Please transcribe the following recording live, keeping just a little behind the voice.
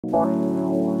Oh,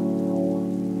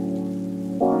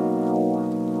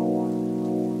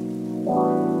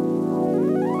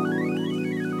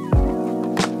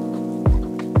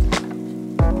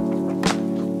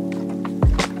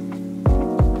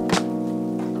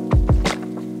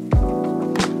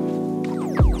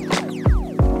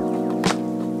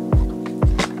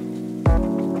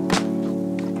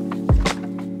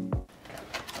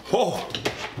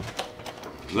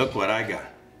 look what I got.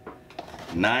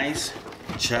 Nice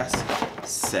chest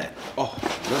set. Oh,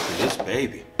 look at this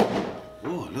baby.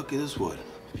 Oh, look at this wood.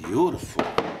 Beautiful.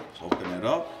 Let's open it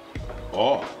up.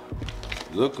 Oh,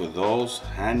 look at those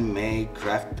handmade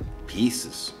craft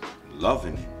pieces.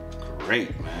 Loving it.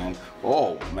 Great, man.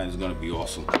 Oh, man, it's gonna be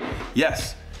awesome.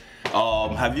 Yes.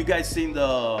 Have you guys seen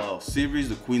the series,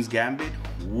 The Queen's Gambit?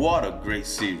 What a great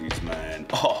series, man.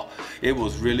 Oh, it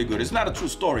was really good. It's not a true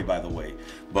story, by the way,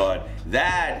 but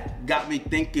that got me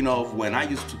thinking of when I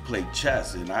used to play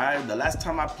chess. And the last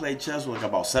time I played chess was like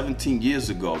about 17 years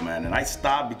ago, man. And I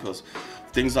stopped because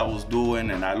things I was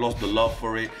doing and I lost the love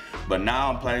for it. But now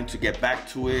I'm planning to get back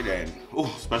to it, and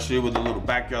especially with the little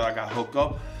backyard I got hooked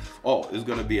up. Oh, it's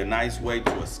gonna be a nice way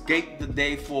to escape the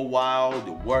day for a while,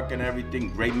 the work and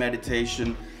everything, great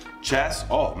meditation, chess.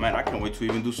 Oh man, I can't wait to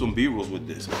even do some B-rolls with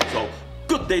this. So,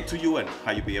 good day to you, and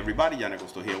how you be, everybody? Yannick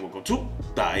Gusto here, and welcome to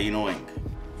Taino Inc.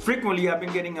 Frequently, I've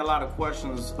been getting a lot of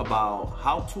questions about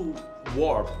how to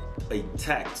warp a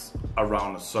text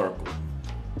around a circle.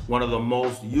 One of the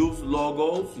most used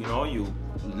logos, you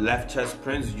left chest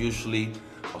prints, usually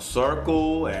a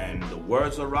circle and the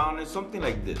words around it, something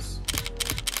like this.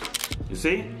 You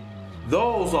see?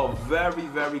 Those are very,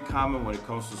 very common when it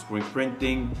comes to screen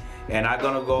printing. And I'm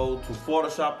gonna go to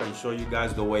Photoshop and show you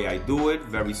guys the way I do it.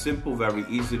 Very simple, very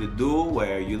easy to do,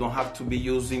 where you don't have to be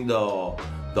using the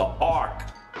arc.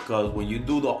 Because when you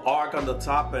do the arc on the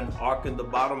top and arc in the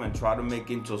bottom and try to make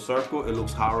it into a circle, it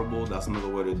looks horrible. That's another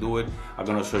way to do it. I'm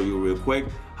gonna show you real quick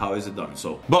how is it done.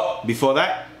 But before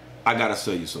that, I gotta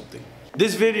show you something.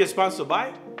 This video is sponsored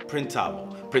by Printavo.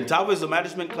 Printavo is a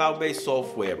management cloud-based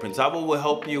software. Printavo will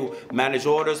help you manage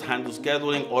orders, handle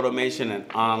scheduling, automation, and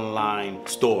online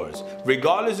stores.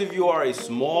 Regardless if you are a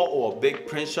small or a big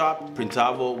print shop,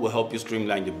 Printavo will help you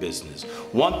streamline your business.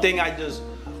 One thing I just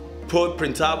put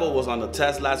Printavo was on the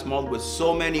test last month with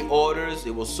so many orders.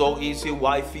 It was so easy.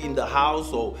 Wifey in the house,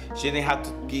 so she didn't have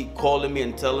to keep calling me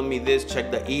and telling me this,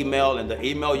 check the email, and the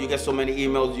email, you get so many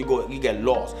emails, you get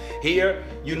lost. Here,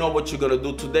 you know what you're gonna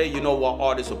do today. You know what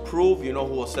artist approved, you know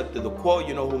who accepted the quote,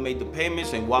 you know who made the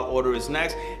payments and what order is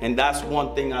next. And that's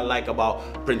one thing I like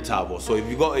about Printavo. So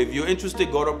if you're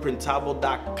interested, go to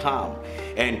printavo.com.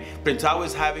 And Printavo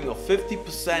is having a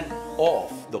 50%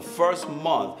 off the first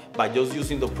month by just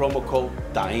using the promo code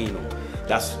Taino.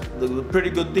 That's a pretty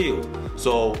good deal.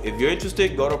 So if you're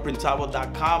interested, go to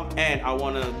printavo.com, and I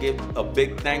want to give a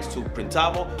big thanks to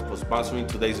Printavo for sponsoring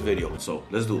today's video. So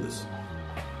let's do this.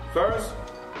 First,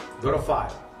 go to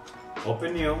File,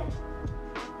 open New.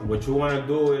 And what you want to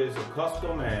do is a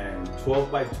custom and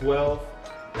 12 by 12.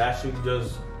 That should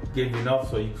just give you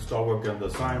enough so you can start working on the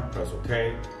design. Press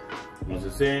OK. Once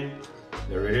it's in,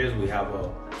 there it is. We have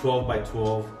a 12 by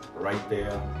 12 right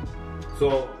there.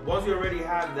 So once you already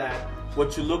have that,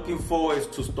 what you're looking for is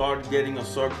to start getting a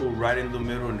circle right in the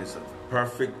middle, and it's a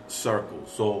perfect circle.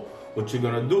 So what you're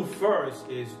gonna do first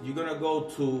is you're gonna go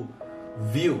to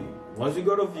View. Once you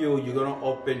go to View, you're gonna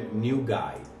open New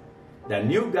Guide. That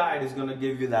New Guide is gonna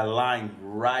give you that line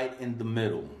right in the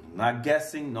middle. Not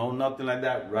guessing, no, nothing like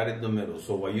that, right in the middle.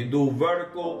 So when you do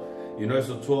vertical, you know it's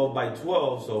a 12 by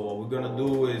 12. So what we're gonna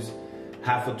do is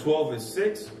half of 12 is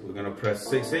 6. We're gonna press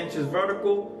 6 inches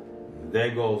vertical.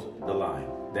 There goes the line.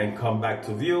 Then come back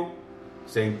to View.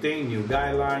 Same thing, New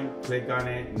Guideline, click on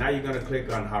it. Now you're gonna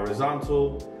click on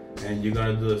horizontal, and you're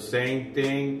gonna do the same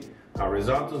thing.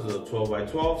 Horizontal is a 12 by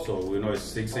 12, so we know it's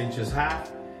 6 inches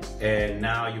half. And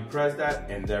now you press that,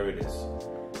 and there it is.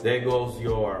 There goes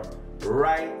your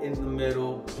right in the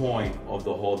middle point of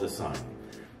the whole design.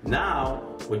 Now,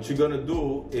 what you're gonna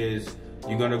do is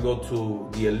you're gonna go to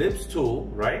the Ellipse Tool,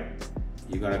 right?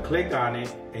 You're gonna click on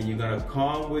it, and you're gonna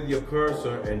come with your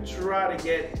cursor and try to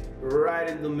get right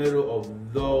in the middle of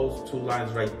those two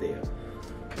lines right there.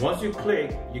 Once you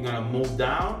click, you're gonna move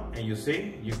down, and you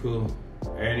see, you could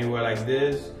anywhere like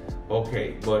this.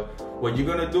 Okay, but what you're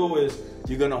gonna do is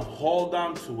you're gonna hold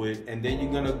down to it, and then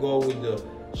you're gonna go with the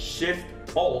Shift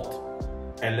Alt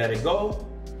and let it go.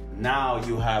 Now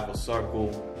you have a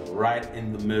circle right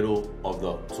in the middle of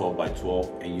the 12 by 12,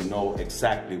 and you know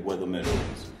exactly where the middle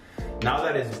is. Now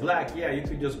that it's black, yeah, you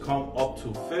could just come up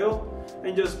to fill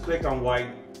and just click on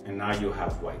white, and now you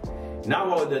have white. Now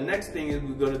what the next thing is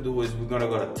we're gonna do is we're gonna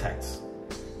go to text.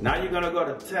 Now you're gonna go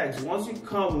to text. Once you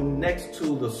come next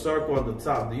to the circle on the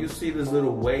top, do you see this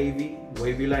little wavy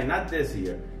line? Not this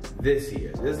here, this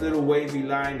here. This little wavy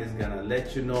line is gonna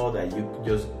let you know that you're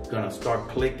just gonna start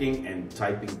clicking and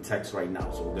typing text right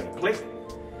now. So we're gonna click,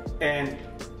 and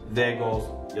there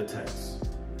goes your text.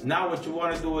 Now what you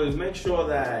wanna do is make sure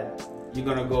that you're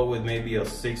gonna go with maybe a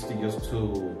 60 just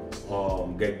to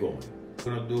get going.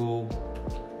 We're gonna do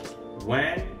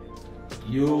when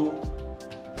you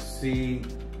see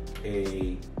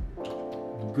a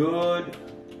good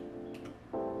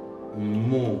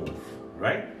move,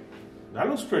 right? That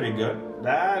looks pretty good.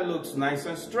 That looks nice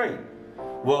and straight.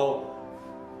 Well,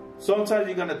 sometimes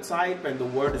you're gonna type and the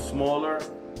word is smaller.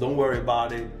 Don't worry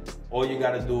about it. All you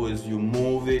gotta do is you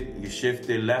move it, you shift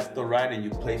it left or right, and you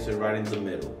place it right in the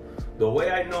middle. The way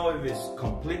I know if it's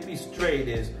completely straight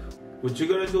is, what you're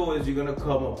gonna do is you're gonna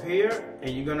come up here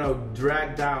and you're gonna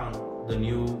drag down the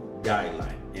new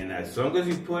guideline. And as long as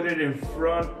you put it in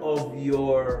front of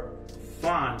your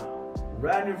font,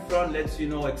 right in front lets you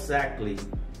know exactly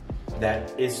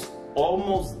that it's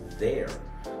almost there.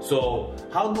 So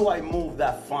how do I move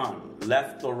that font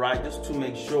left or right? Just to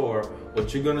make sure,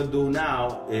 what you're gonna do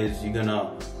now is you're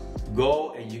gonna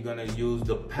go and you're gonna use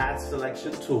the path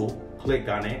selection tool, click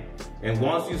on it, and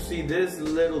once you see this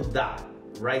little dot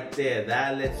right there,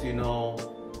 that lets you know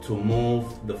to move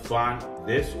the font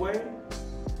this way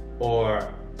or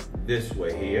this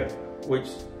way here, which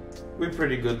we're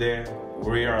pretty good there.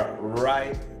 We are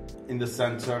right in the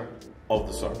center of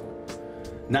the circle.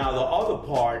 Now the other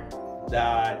part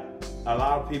that a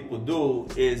lot of people do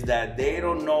is that they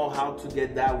don't know how to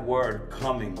get that word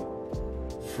coming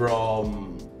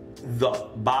from the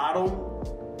bottom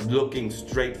looking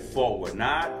straight forward,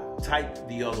 not typed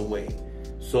the other way.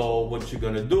 So what you're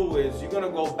gonna do is you're gonna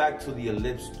go back to the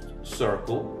ellipse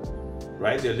circle,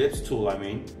 right? The ellipse tool, I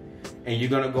mean, and you're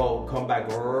gonna come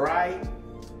back right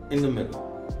in the middle.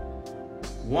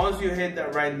 Once you hit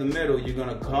that right in the middle, you're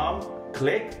gonna come,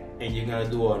 click, and you're gonna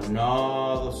do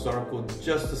another circle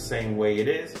just the same way it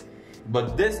is.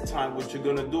 But this time, what you're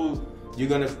gonna do, you're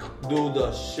gonna do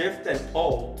the Shift and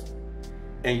Alt,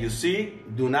 and you see,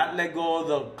 do not let go of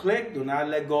the click, do not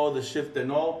let go of the Shift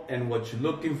and Alt, and what you're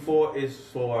looking for is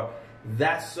for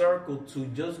that circle to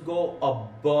just go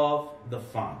above the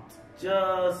font.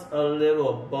 Just a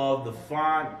little above the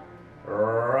font.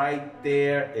 Right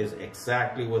there is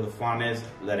exactly where the font is.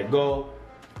 Let it go.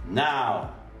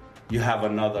 Now you have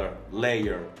another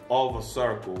layer of a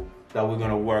circle that we're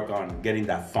gonna work on getting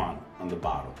that font on the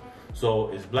bottom. So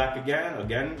it's black again.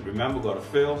 Again, remember, go to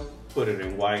fill, put it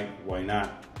in white, why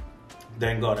not?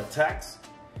 Then go to text.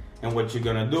 And what you're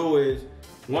gonna do is,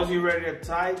 once you're ready to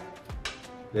type,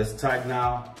 let's type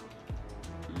now.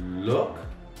 Look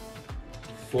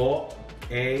for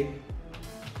a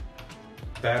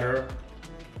better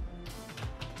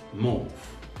move.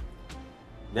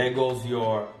 There goes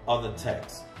your other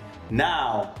text.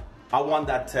 Now, I want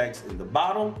that text in the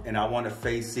bottom and I want it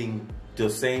facing the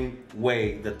same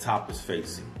way the top is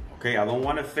facing. Okay, I don't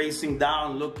want it facing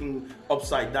down, looking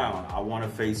upside down. I want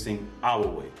it facing our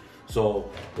way. So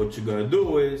what you're gonna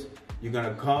do is, you're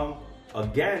gonna come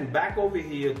again back over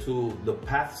here to the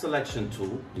path selection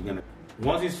tool.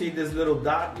 Once you see this little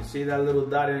dot, you see that little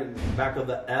dot in the back of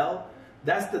the L?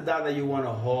 That's the dot that you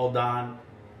wanna hold on.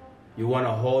 You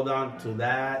wanna hold on to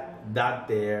that dot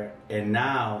there, and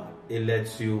now it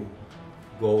lets you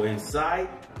go inside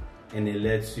and it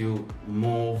lets you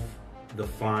move the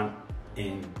font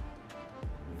in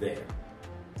there.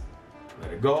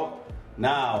 Let it go.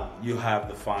 Now you have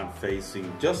the font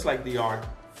facing just like the art,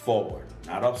 forward,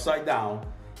 not upside down.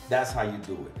 That's how you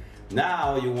do it.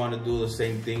 Now you want to do the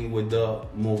same thing with the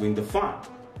moving the font.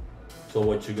 So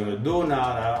what you're gonna do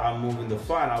now that I'm moving the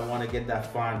font, I want to get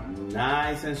that font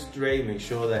nice and straight, make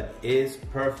sure that it's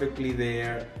perfectly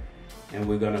there, and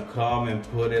we're gonna come and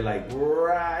put it like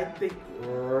right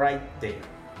there.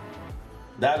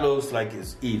 That looks like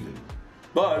it's even,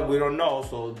 but we don't know.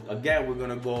 So again, we're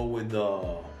gonna go with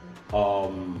the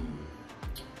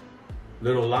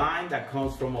little line that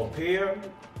comes from up here,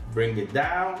 bring it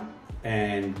down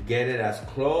and get it as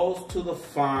close to the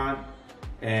font,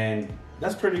 and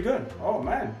that's pretty good. Oh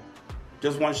man,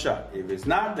 just one shot. If it's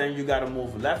not, then you gotta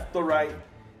move left or right,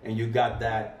 and you got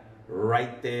that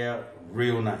right there,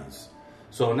 real nice.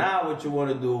 So now what you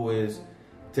wanna do is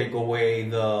take away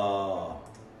the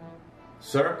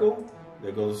circle.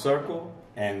 There goes the circle,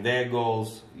 and there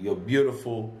goes your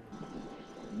beautiful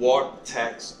warp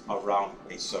text around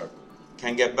a circle.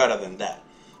 Can't get better than that.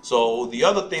 So the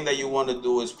other thing that you want to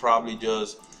do is probably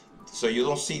just, so you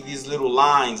don't see these little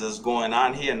lines that's going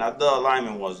on here, not the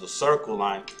alignment ones, the circle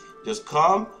line. Just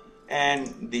come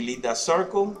and delete that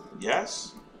circle,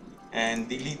 yes, and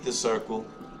delete the circle,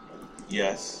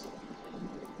 yes,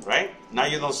 right? Now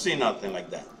you don't see nothing like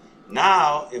that.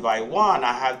 Now, if I want,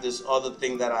 I have this other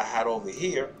thing that I had over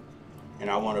here, and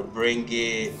I want to bring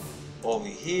it over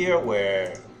here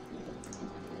where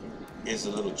it's a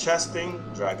little chesting,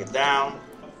 drag it down,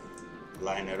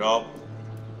 line it up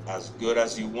as good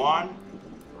as you want,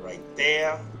 right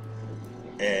there,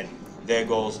 and there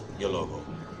goes your logo.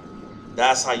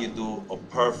 That's how you do a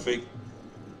perfect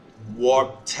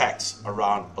warp text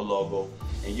around a logo,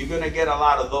 and you're gonna get a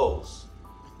lot of those.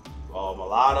 A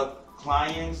lot of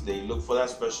clients, they look for that,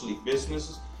 especially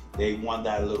businesses. They want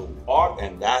that little art,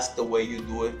 and that's the way you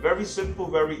do it. Very simple,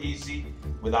 very easy,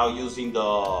 without using the,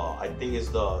 I think it's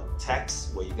the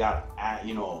text where you got,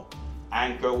 you know,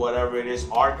 anchor, whatever it is,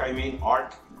 arc,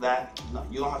 that. No,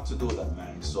 you don't have to do that,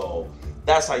 man. So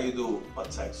that's how you do a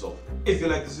text. So if you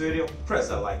like this video, press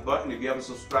that like button. If you haven't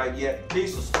subscribed yet,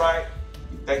 please subscribe.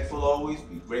 Be thankful always,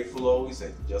 be grateful always,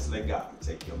 and just let God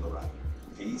take you on the ride.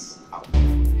 Peace out.